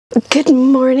Good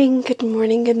morning, good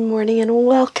morning, good morning, and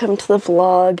welcome to the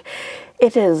vlog.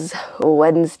 It is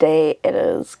Wednesday. It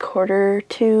is 10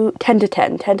 to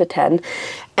 10,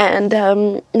 and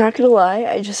not gonna lie,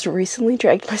 I just recently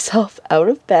dragged myself out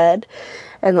of bed,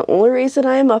 and the only reason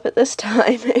I am up at this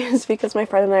time is because my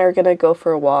friend and I are gonna go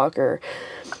for a walk or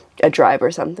a drive or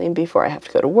something before I have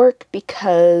to go to work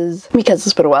because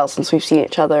it's been a while since we've seen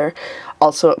each other.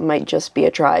 Also, it might just be a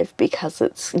drive because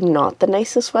it's not the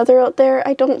nicest weather out there,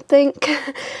 I don't think.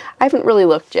 I haven't really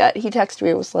looked yet. He texted me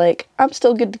and was like, I'm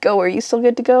still good to go. Are you still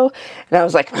good to go? And I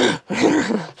was like,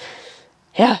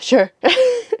 yeah, sure.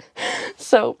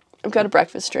 So I've got a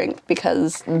breakfast drink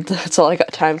because that's all I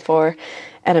got time for.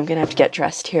 And I'm gonna have to get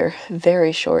dressed here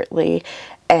very shortly.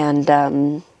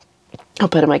 And I'll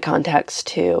put in my contacts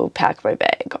to pack my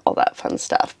bag, all that fun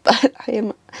stuff. But I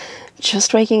am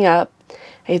just waking up.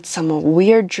 I had some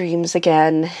weird dreams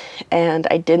again, and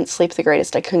I didn't sleep the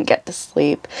greatest. I couldn't get to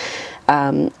sleep.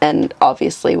 And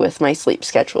obviously with my sleep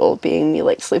schedule being me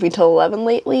like sleeping till 11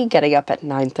 lately, getting up at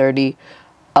 9:30,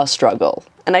 a struggle.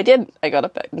 And I did. I got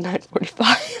up at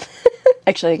 9:45.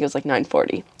 Actually, I think it was like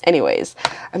 9:40. Anyways,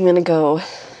 I'm gonna go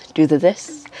do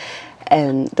this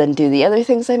and then do the other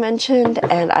things I mentioned,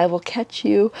 and I will catch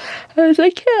you as I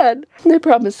can. I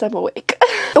promise I'm awake.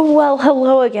 Well,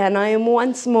 hello again. I am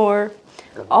once more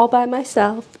all by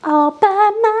myself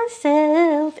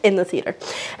in the theater.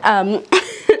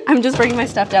 I'm just bringing my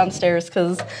stuff downstairs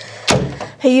because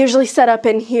I usually set up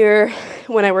in here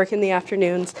when I work in the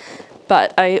afternoons,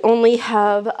 but I only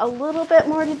have a little bit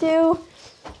more to do.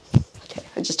 Okay,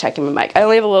 I'm just checking my mic. I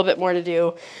only have a little bit more to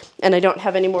do, and I don't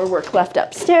have any more work left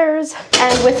upstairs.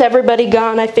 And with everybody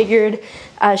gone, I figured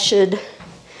I should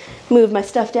move my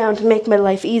stuff down to make my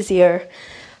life easier.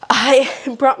 I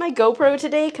brought my GoPro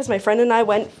today because my friend and I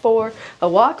went for a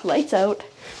walk, lights out.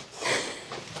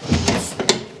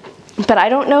 But I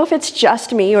don't know if it's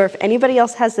just me or if anybody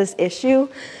else has this issue.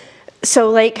 So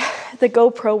like the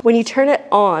GoPro, when you turn it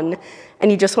on and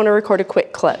you just want to record a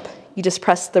quick clip, you just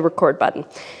press the record button.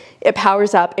 It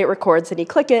powers up, it records, and you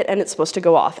click it, and it's supposed to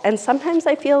go off. And sometimes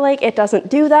I feel like it doesn't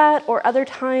do that, or other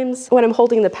times when I'm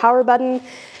holding the power button,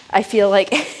 I feel like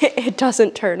it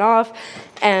doesn't turn off.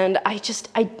 And I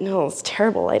know it's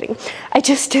terrible lighting. I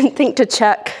just didn't think to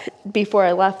check before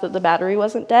I left that the battery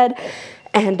wasn't dead.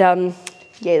 And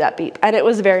yay, that beep. And it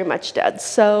was very much dead.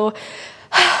 So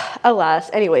alas,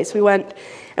 anyways, we went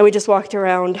and we just walked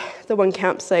around the one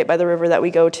campsite by the river that we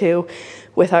go to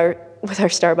with our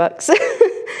Starbucks.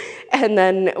 And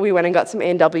then we went and got some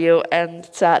A&W and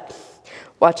sat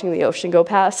watching the ocean go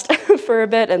past for a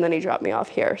bit, and then he dropped me off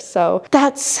here. So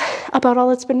that's about all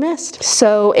that's been missed.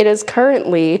 So it is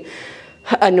currently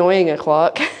annoying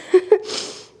o'clock,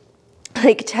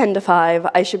 like 10 to 5.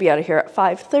 I should be out of here at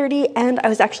 5:30, and I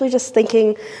was actually just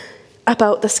thinking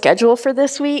about the schedule for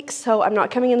this week. So I'm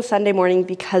not coming in Sunday morning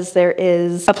because there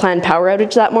is a planned power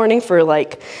outage that morning for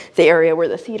like the area where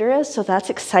the theater is. So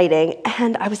that's exciting.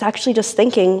 And I was actually just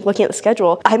thinking, looking at the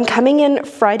schedule, I'm coming in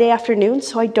Friday afternoon,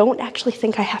 so I don't actually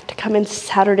think I have to come in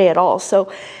Saturday at all.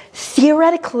 So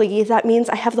theoretically, that means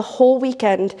I have the whole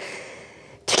weekend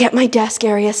to get my desk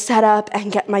area set up and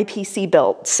get my PC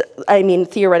built. I mean,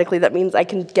 theoretically, that means I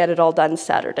can get it all done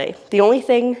Saturday. The only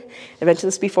thing, I mentioned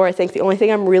this before, I think the only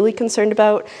thing I'm really concerned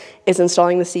about is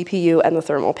installing the CPU and the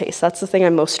thermal paste. That's the thing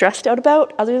I'm most stressed out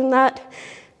about. Other than that,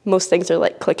 most things are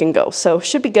like click and go, so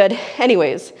should be good.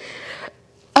 Anyways,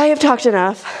 I have talked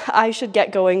enough. I should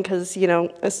get going because, you know,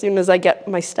 as soon as I get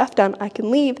my stuff done, I can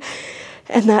leave.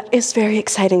 And that is very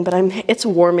exciting, but it's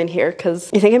warm in here because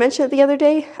you think I mentioned it the other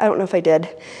day? I don't know if I did.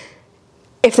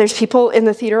 If there's people in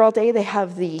the theater all day, they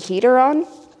have the heater on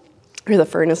or the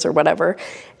furnace or whatever,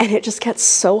 and it just gets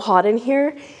so hot in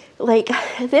here. Like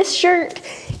this shirt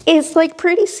is like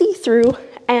pretty see-through,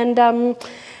 and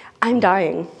I'm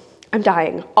dying. I'm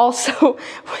dying. Also, when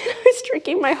I was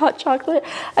drinking my hot chocolate,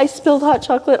 I spilled hot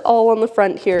chocolate all on the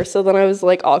front here. So then I was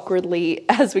like awkwardly,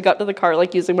 as we got to the car,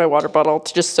 like using my water bottle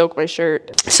to just soak my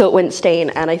shirt so it wouldn't stain.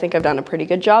 And I think I've done a pretty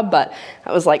good job, but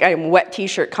I was like, I am wet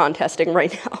t-shirt contesting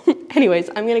right now. Anyways,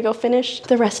 I'm gonna go finish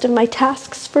the rest of my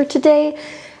tasks for today.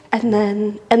 And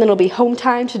then it'll be home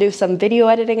time to do some video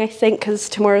editing, I think, because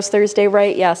tomorrow's Thursday,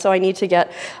 right? Yeah, so I need to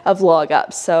get a vlog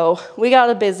up. So we got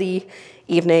a busy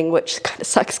evening, which kind of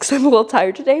sucks because I'm a little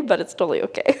tired today, but it's totally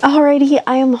okay. Alrighty,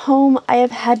 I am home. I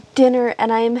have had dinner,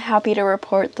 and I am happy to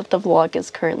report that the vlog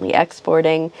is currently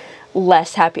exporting.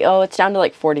 Less happy. Oh, it's down to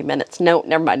like 40 minutes. No,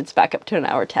 never mind. It's back up to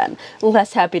 1:10.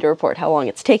 Less happy to report how long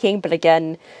it's taking, but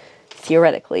again,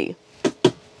 theoretically,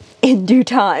 in due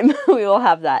time, we will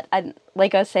have that. And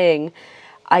like I was saying,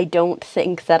 I don't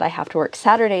think that I have to work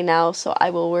Saturday now, so I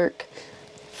will work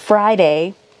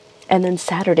Friday And then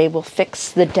Saturday we'll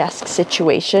fix the desk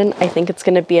situation. I think it's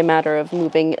gonna be a matter of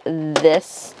moving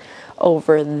this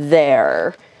over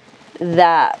there,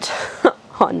 that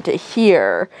onto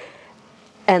here,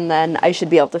 and then I should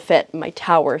be able to fit my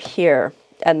tower here,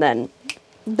 and then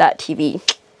that TV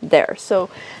there. So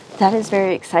that is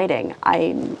very exciting.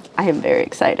 I am very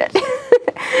excited.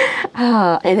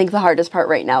 I think the hardest part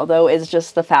right now, though, is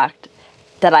just the fact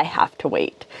that I have to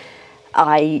wait.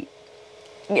 I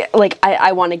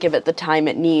want to give it the time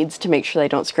it needs to make sure I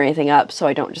don't screw anything up, so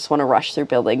I don't just want to rush through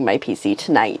building my PC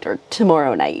tonight or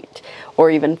tomorrow night or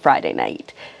even Friday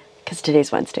night, because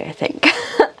today's Wednesday, I think.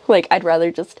 Like, I'd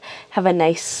rather just have a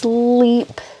nice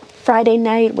sleep Friday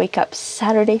night, wake up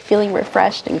Saturday feeling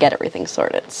refreshed, and get everything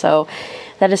sorted. So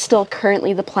that is still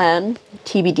currently the plan.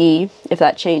 TBD if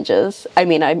that changes. I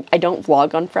mean, I don't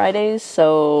vlog on Fridays,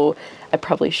 so I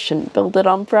probably shouldn't build it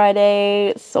on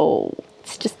Friday. So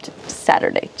it's just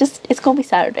Saturday. It's gonna be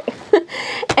Saturday.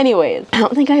 Anyways, I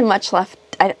don't think I have much left.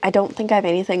 I don't think I have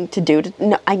anything to do.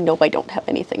 No, I know I don't have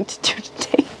anything to do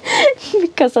today.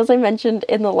 Because as I mentioned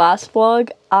in the last vlog,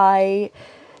 I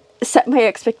set my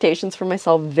expectations for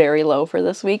myself very low for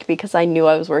this week because I knew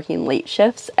I was working late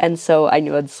shifts, and so I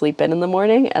knew I'd sleep in the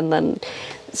morning. And then,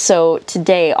 so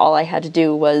today all I had to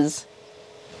do was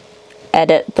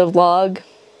edit the vlog,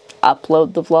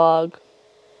 upload the vlog,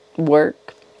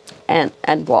 work, and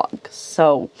vlog.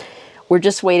 So we're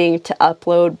just waiting to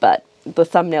upload, but the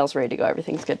thumbnail's ready to go.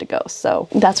 Everything's good to go. So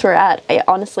that's where we're at. I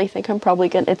honestly think I'm probably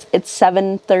gonna, it's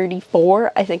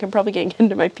 7:34. I think I'm probably getting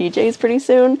into my PJs pretty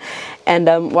soon and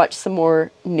watch some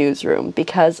more Newsroom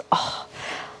because, oh,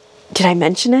 did I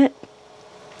mention it?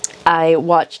 I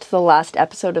watched the last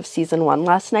episode of season 1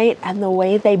 last night, and the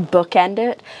way they bookend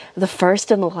it, the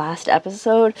first and the last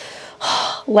episode,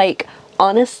 like,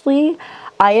 honestly,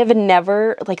 I have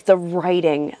never, like, the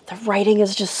writing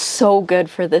is just so good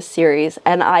for this series,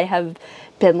 and I have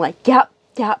been like, yep,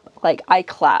 like, I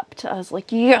clapped. I was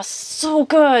like, yes, so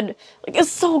good, like, it's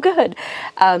so good.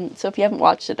 So if you haven't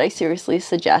watched it, I seriously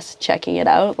suggest checking it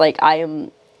out. Like, I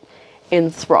am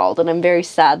enthralled, and I'm very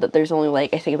sad that there's only,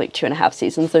 like, I think, like, 2.5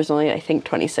 seasons. There's only, I think,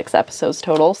 26 episodes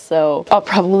total, so I'll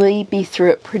probably be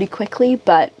through it pretty quickly,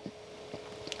 but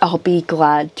I'll be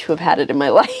glad to have had it in my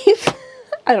life.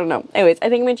 I don't know. Anyways, I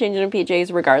think I'm going to change into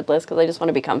PJs regardless because I just want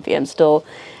to be comfy. I'm still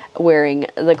wearing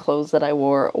the clothes that I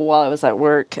wore while I was at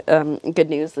work. Good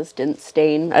news, this didn't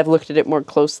stain. I've looked at it more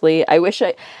closely. I wish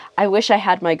I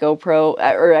had my GoPro,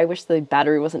 or I wish the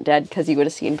battery wasn't dead because you would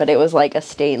have seen, but it was like a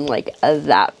stain like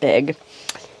that big.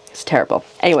 It's terrible.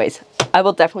 Anyways, I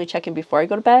will definitely check in before I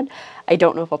go to bed. I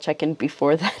don't know if I'll check in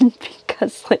before then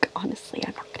because, like, honestly,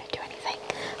 I'm not going to do anything.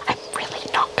 I'm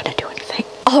really not going to do anything.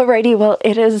 Alrighty, well,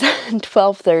 it is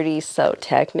 12:30, so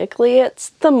technically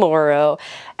it's tomorrow,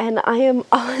 and I am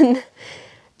on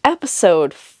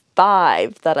episode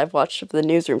 5 that I've watched of the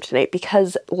Newsroom tonight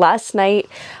because last night,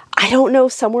 I don't know,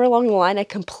 somewhere along the line, I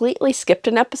completely skipped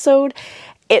an episode.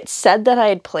 It said that I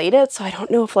had played it, so I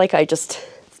don't know if, like, I just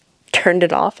turned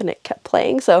it off and it kept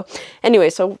playing. So anyway,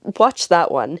 so watch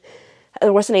that one.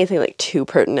 There wasn't anything, like, too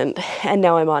pertinent, and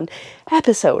now I'm on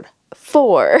episode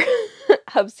 4.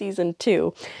 Of season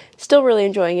 2. Still really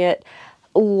enjoying it.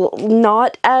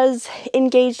 Not as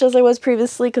engaged as I was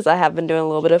previously because I have been doing a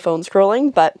little bit of phone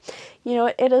scrolling, but you know,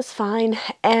 it is fine.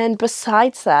 And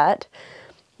besides that,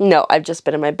 no, I've just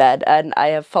been in my bed and I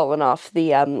have fallen off the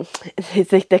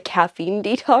the caffeine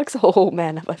detox. Oh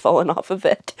man, have I fallen off of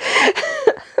it.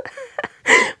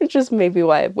 Which is maybe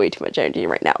why I have way too much energy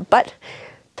right now, but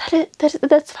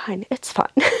that's fine. It's fine.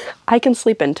 I can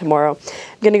sleep in tomorrow.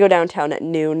 I'm gonna go downtown at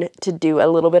noon to do a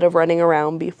little bit of running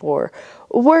around before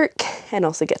work and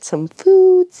also get some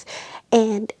foods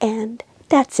and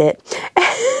that's it.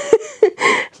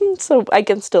 So I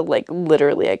can still, like,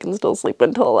 literally I can still sleep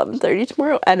until 11:30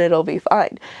 tomorrow and it'll be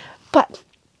fine. But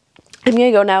I'm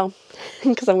gonna go now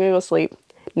because I'm gonna go sleep.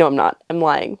 No, I'm not. I'm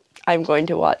lying. I'm going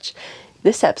to watch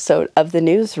this episode of the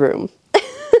Newsroom.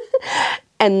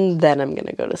 And then I'm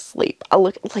gonna go to sleep. I'll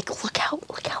look how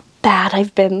bad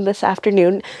I've been this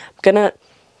afternoon. I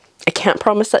can't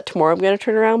promise that tomorrow I'm gonna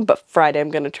turn around, but Friday I'm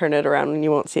gonna turn it around and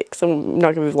you won't see it because I'm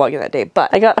not gonna be vlogging that day.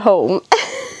 But I got home,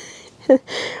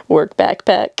 work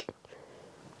backpack,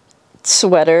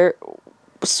 sweater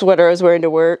I was wearing to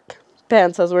work,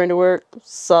 pants I was wearing to work,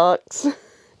 socks,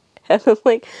 and then,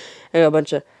 like, I got a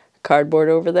bunch of cardboard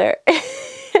over there.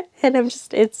 And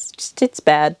it's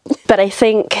bad. But I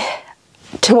think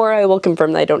tomorrow I will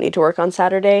confirm that I don't need to work on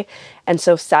Saturday, and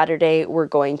so Saturday we're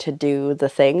going to do the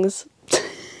things,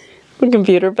 the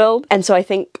computer build, and so I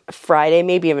think Friday,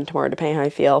 maybe even tomorrow depending how I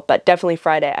feel, but definitely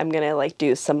Friday I'm gonna, like,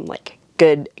 do some, like,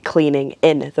 good cleaning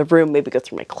in the room, maybe go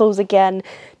through my clothes again,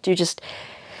 do just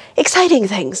exciting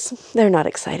things. They're not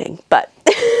exciting, but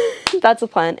that's the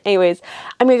plan. Anyways,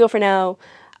 I'm gonna go for now.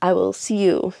 I will see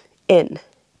you in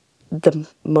the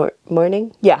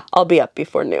morning. Yeah, I'll be up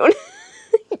before noon.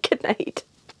 Good night.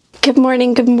 Good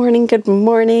morning, good morning, good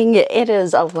morning. It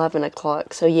is 11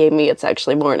 o'clock, so yay me, it's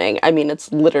actually morning. I mean,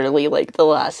 it's literally like the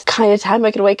last kind of time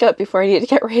I could wake up before I need to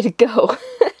get ready to go.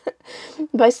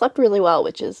 But I slept really well,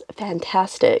 which is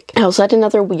fantastic. I also had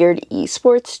another weird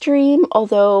esports dream,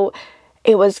 although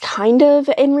it was kind of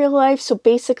in real life. So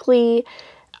basically,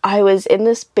 I was in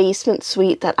this basement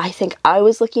suite that I think I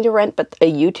was looking to rent, but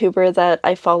a YouTuber that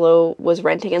I follow was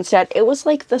renting instead. It was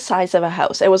like the size of a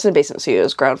house. It wasn't a basement suite, it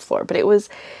was ground floor, but it was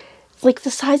like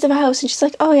the size of a house. And she's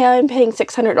like, oh yeah, I'm paying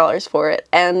 $600 for it.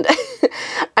 And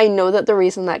I know that the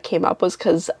reason that came up was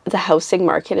because the housing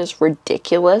market is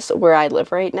ridiculous where I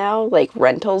live right now, like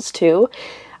rentals too.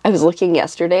 I was looking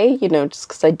yesterday, you know, just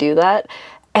because I do that.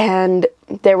 And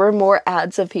there were more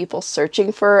ads of people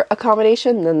searching for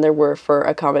accommodation than there were for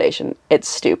accommodation. It's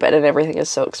stupid and everything is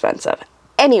so expensive.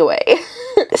 Anyway,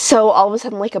 so all of a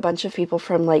sudden like a bunch of people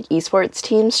from like esports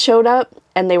teams showed up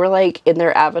and they were like in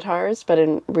their avatars, but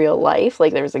in real life.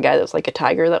 Like there was a guy that was like a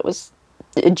tiger that was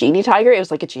a genie tiger. It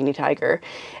was like a genie tiger.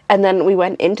 And then we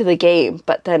went into the game,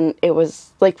 but then it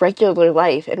was like regular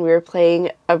life and we were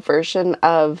playing a version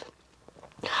of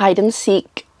hide and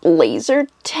seek laser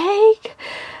tag,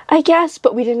 I guess,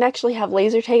 but we didn't actually have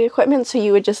laser tag equipment, so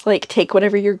you would just like take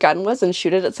whatever your gun was and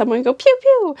shoot it at someone and go pew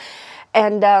pew.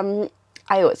 And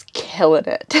I was killing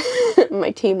it.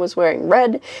 My team was wearing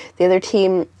red, the other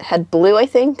team had blue, I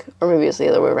think, or maybe it was the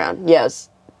other way around. Yes.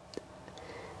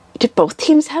 Did both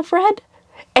teams have red?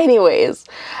 Anyways,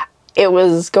 it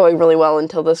was going really well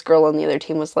until this girl on the other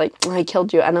team was like, I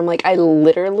killed you. And I'm like, I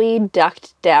literally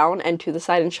ducked down and to the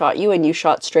side and shot you and you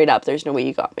shot straight up. There's no way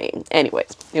you got me.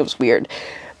 Anyways, it was weird.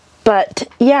 But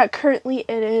yeah, currently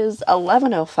it is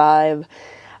 11:05.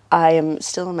 I am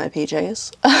still in my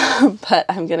PJs, but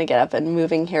I'm gonna get up and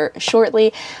moving here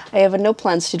shortly. I have no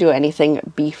plans to do anything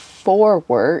before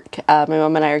work. My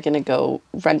mom and I are gonna go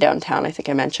run downtown, I think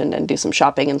I mentioned, and do some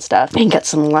shopping and stuff, and get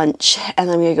some lunch. And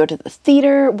then I'm gonna go to the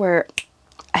theater where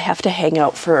I have to hang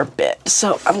out for a bit.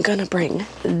 So I'm gonna bring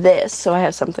this so I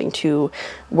have something to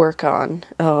work on.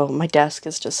 Oh, my desk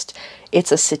is just,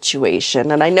 it's a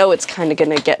situation. And I know it's kind of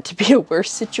gonna get to be a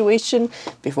worse situation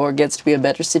before it gets to be a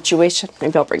better situation.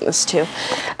 Maybe I'll bring this too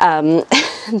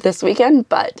this weekend,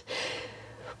 but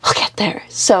we'll get there.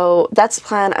 So that's the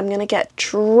plan. I'm gonna get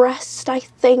dressed, I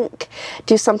think,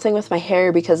 do something with my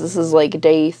hair because this is like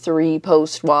day 3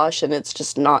 post-wash and it's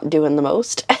just not doing the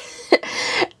most.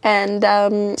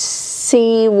 And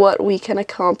see what we can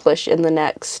accomplish in the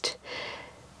next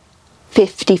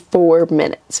 54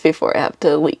 minutes before I have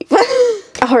to leave.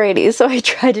 Alrighty, so I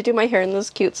tried to do my hair in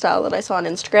this cute style that I saw on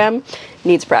Instagram.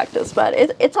 Needs practice, but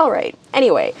it's alright.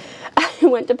 Anyway, I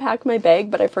went to pack my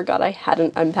bag, but I forgot I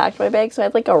hadn't unpacked my bag, so I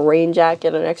had like a rain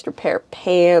jacket, an extra pair of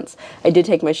pants. I did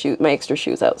take my extra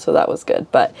shoes out, so that was good,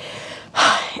 but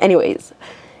anyways.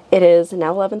 It is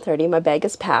now 11:30. My bag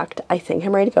is packed. I think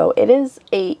I'm ready to go.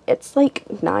 It's like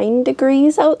 9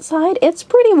 degrees outside. It's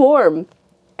pretty warm.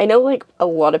 I know like a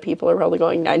lot of people are probably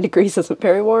going 9 degrees isn't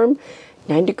very warm.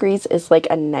 9 degrees is like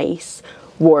a nice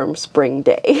warm spring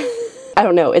day. I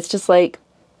don't know. It's just like,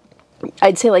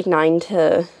 I'd say like 9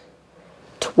 to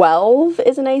 12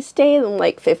 is a nice day. Then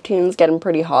like 15 is getting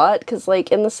pretty hot. Cause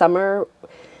like in the summer,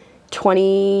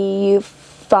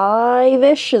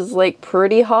 25-ish is like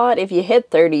pretty hot. If you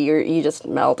hit 30, you just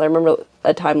melt. I remember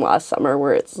a time last summer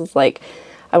where it's like,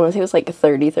 I want to say it was like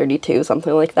 30, 32,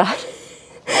 something like that.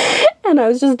 And I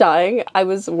was just dying. I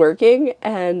was working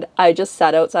and I just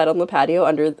sat outside on the patio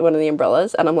under one of the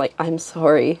umbrellas and I'm like, I'm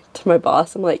sorry to my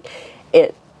boss. I'm like,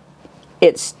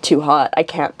 it's too hot. I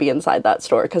can't be inside that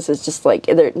store because it's just like,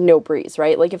 there's no breeze,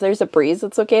 right? Like if there's a breeze,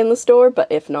 it's okay in the store, but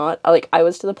if not, like I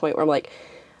was to the point where I'm like,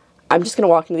 I'm just gonna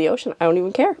walk into the ocean. I don't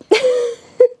even care.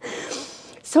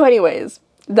 So anyways,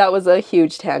 that was a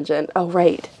huge tangent. Oh,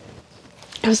 right.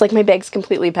 I was like, my bag's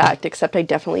completely packed, except I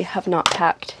definitely have not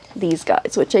packed these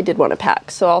guys, which I did want to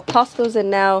pack. So I'll toss those in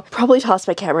now. Probably toss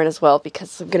my camera in as well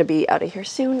because I'm gonna be out of here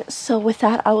soon. So with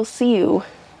that, I will see you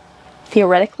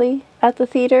theoretically at the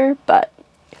theater, but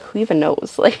who even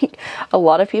knows? Like, a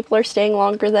lot of people are staying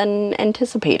longer than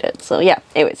anticipated. So yeah,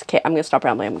 anyways, okay, I'm gonna stop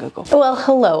rambling, I'm gonna go. Well,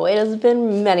 hello, it has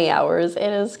been many hours. It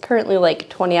is currently like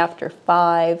 20 after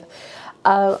 5.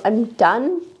 I'm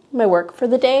done my work for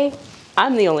the day.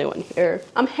 I'm the only one here.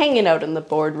 I'm hanging out in the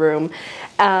boardroom.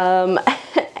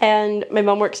 And my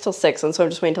mom works till 6, and so I'm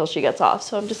just waiting until she gets off.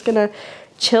 So I'm just gonna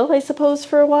chill, I suppose,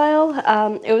 for a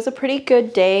while. It was a pretty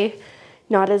good day.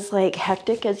 Not as like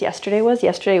hectic as yesterday was.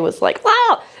 Yesterday was like,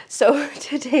 wow! So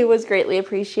today was greatly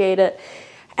appreciated.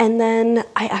 And then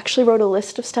I actually wrote a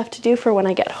list of stuff to do for when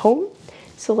I get home.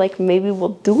 So like maybe we'll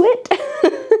do it.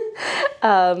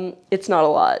 It's not a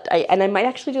lot. And I might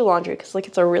actually do laundry because like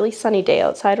it's a really sunny day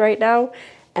outside right now.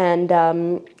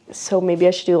 And so maybe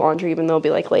I should do laundry even though it'll be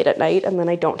like late at night, and then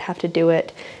I don't have to do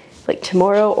it like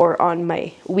tomorrow or on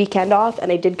my weekend off.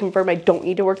 And I did confirm I don't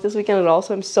need to work this weekend at all.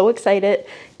 So I'm so excited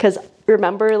because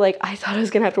remember, like I thought I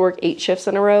was gonna have to work 8 shifts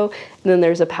in a row, and then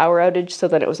there's a power outage, so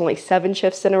then it was only 7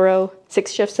 shifts in a row,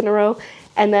 6 shifts in a row,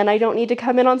 and then I don't need to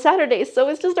come in on Saturdays, so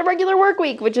it's just a regular work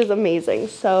week, which is amazing.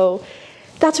 So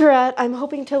that's where we're at. I'm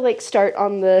hoping to like start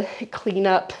on the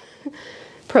cleanup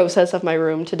process of my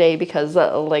room today because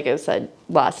like I said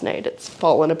last night, it's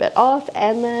fallen a bit off,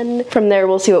 and then from there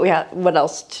we'll see what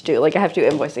else to do. Like I have to do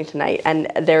invoicing tonight,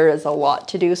 and there is a lot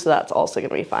to do, so that's also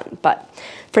gonna be fun. But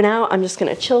for now, I'm just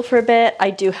gonna chill for a bit. I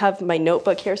do have my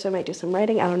notebook here, so I might do some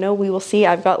writing. I don't know, we will see.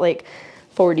 I've got like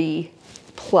 40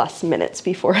 plus minutes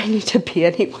before I need to be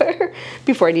anywhere,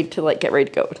 before I need to like get ready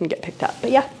to go and get picked up.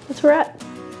 But yeah, that's where we're at.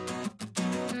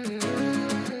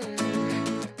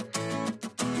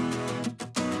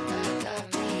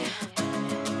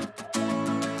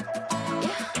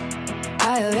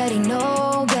 I already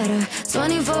know better.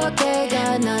 24K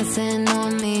got nothing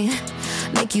on me.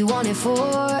 Make you want it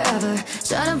forever.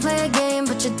 Try to play a game,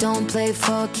 but you don't play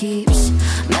for keeps.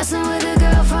 Messing with a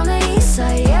girl from the east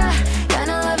side, yeah.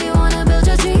 Kinda love you, wanna build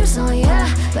your dreams on, yeah.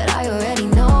 But I already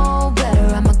know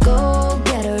better. I'm a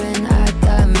go-getter and I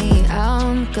got me,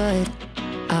 I'm good.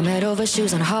 I'm head over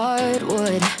shoes on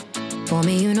hardwood. For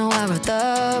me, you know I wrote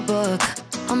the book.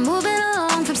 I'm moving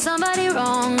along from somebody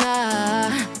wrong,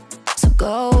 so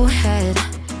go ahead,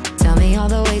 tell me all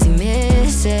the ways you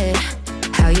miss it.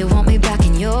 How you want me back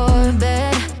in your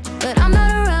bed, but I'm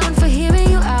not around for hearing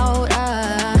you out.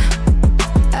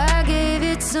 I gave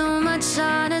you too much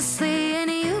honestly, and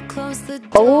you closed the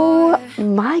door. Oh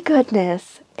my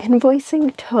goodness,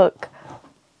 invoicing took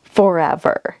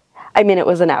forever. I mean, it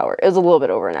was an hour. It was a little bit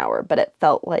over an hour, but it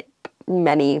felt like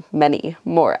many, many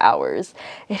more hours.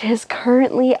 It is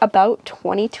currently about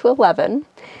 20 to 11.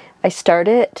 I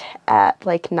started at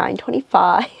like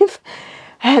 9:25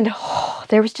 and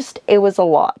it was a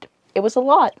lot. It was a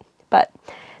lot, but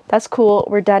that's cool.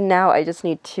 We're done now. I just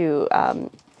need to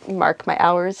mark my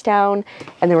hours down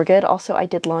and then we're good. Also, I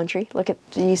did laundry. Look at,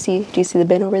 do you see the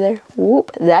bin over there?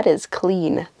 Whoop, that is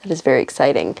clean. That is very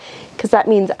exciting because that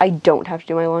means I don't have to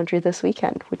do my laundry this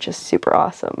weekend, which is super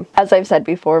awesome. As I've said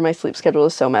before, my sleep schedule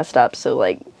is so messed up, so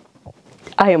like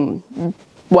I am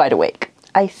wide awake.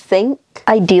 I think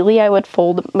ideally I would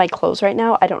fold my clothes right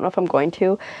now. I don't know if I'm going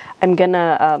to. I'm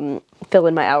gonna fill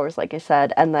in my hours like I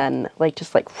said, and then like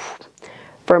just like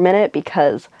for a minute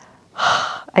because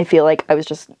I feel like I was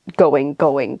just going,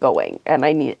 and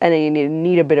I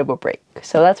need a bit of a break.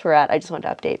 So that's where we're at. I just wanted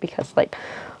to update because like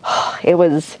it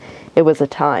was a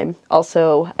time.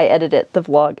 Also, I edited the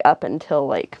vlog up until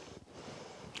like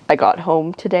I got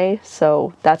home today,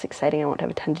 so that's exciting. I won't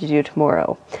have a ton to do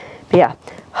tomorrow. But yeah,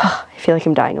 I feel like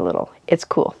I'm dying a little. It's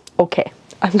cool. Okay,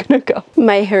 I'm gonna go.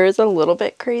 My hair is a little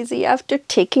bit crazy after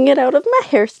taking it out of my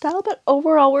hairstyle, but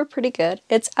overall we're pretty good.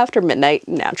 It's after midnight,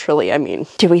 naturally. I mean,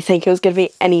 do we think it was gonna be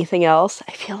anything else?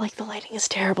 I feel like the lighting is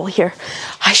terrible here.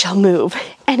 I shall move.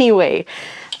 Anyway,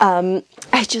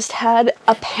 I just had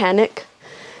a panic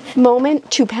moment,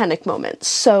 2 panic moments.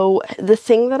 So the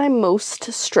thing that I'm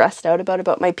most stressed out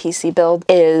about my PC build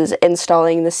is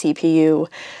installing the CPU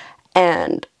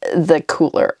and the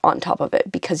cooler on top of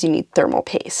it because you need thermal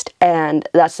paste. And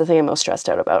that's the thing I'm most stressed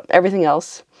out about. Everything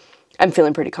else, I'm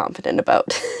feeling pretty confident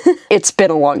about. It's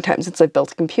been a long time since I've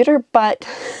built a computer, but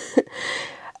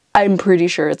I'm pretty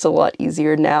sure it's a lot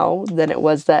easier now than it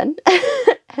was then.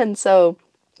 And so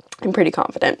I'm pretty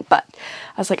confident, but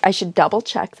I was like, I should double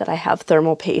check that I have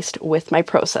thermal paste with my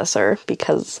processor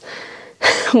because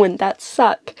wouldn't that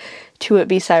suck to it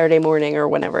be Saturday morning or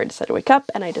whenever I decide to wake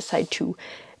up and I decide to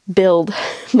build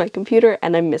my computer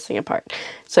and I'm missing a part.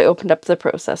 So I opened up the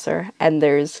processor and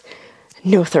there's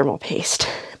no thermal paste.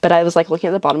 But I was like looking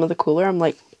at the bottom of the cooler, I'm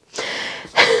like,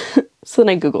 so then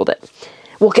I Googled it.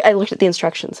 Well, I looked at the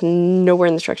instructions and nowhere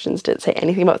in the instructions did it say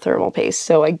anything about thermal paste.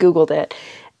 So I Googled it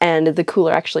and the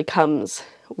cooler actually comes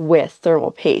with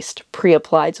thermal paste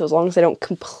pre-applied. So as long as I don't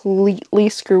completely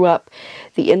screw up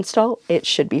the install, it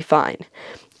should be fine.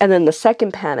 And then the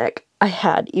second panic I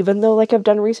had, even though like I've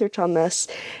done research on this,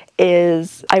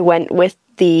 is I went with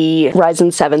the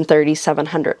Ryzen 7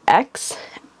 3700X,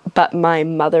 but my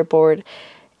motherboard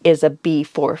is a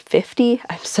B450.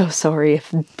 I'm so sorry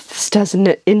if this doesn't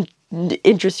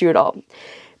interest you at all.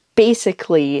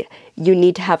 Basically, you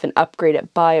need to have an upgraded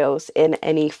BIOS in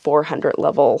any 400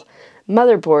 level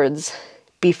motherboards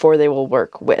before they will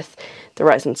work with the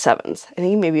Ryzen 7s. I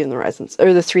think maybe in the Ryzen,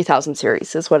 or the 3000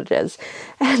 series is what it is.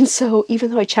 And so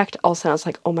even though I checked also, I was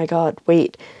like, oh my god,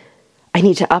 wait, I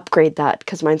need to upgrade that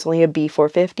because mine's only a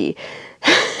B450.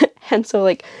 And so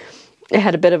like, I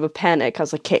had a bit of a panic. I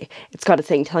was like, okay, it's got a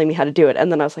thing telling me how to do it.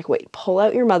 And then I was like, wait, pull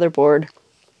out your motherboard.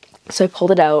 So I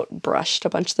pulled it out, brushed a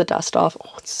bunch of the dust off.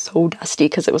 Oh, it's so dusty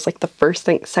because it was like the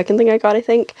second thing I got, I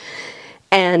think.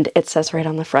 And it says right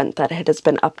on the front that it has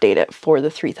been updated for the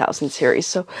 3000 series.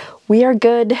 So we are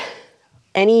good.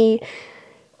 Any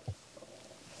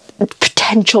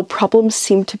potential problems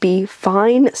seem to be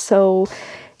fine. So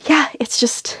yeah, it's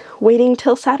just waiting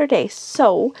till Saturday.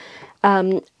 So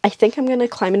I think I'm going to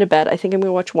climb into bed. I think I'm going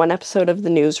to watch one episode of The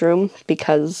Newsroom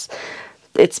because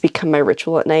it's become my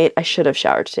ritual at night. I should have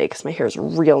showered today because my hair is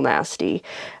real nasty.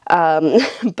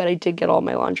 But I did get all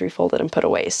my laundry folded and put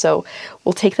away. So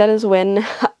we'll take that as a win.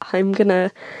 I'm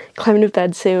gonna climb into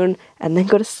bed soon and then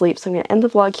go to sleep. So I'm gonna end the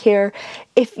vlog here.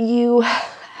 If you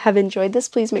have enjoyed this,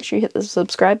 please make sure you hit the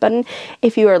subscribe button.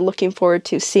 If you are looking forward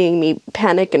to seeing me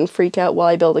panic and freak out while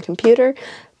I build a computer,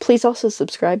 please also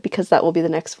subscribe because that will be the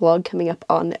next vlog coming up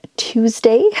on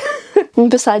Tuesday.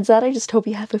 Besides that, I just hope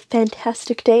you have a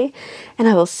fantastic day, and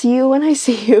I will see you when I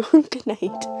see you. Good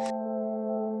night.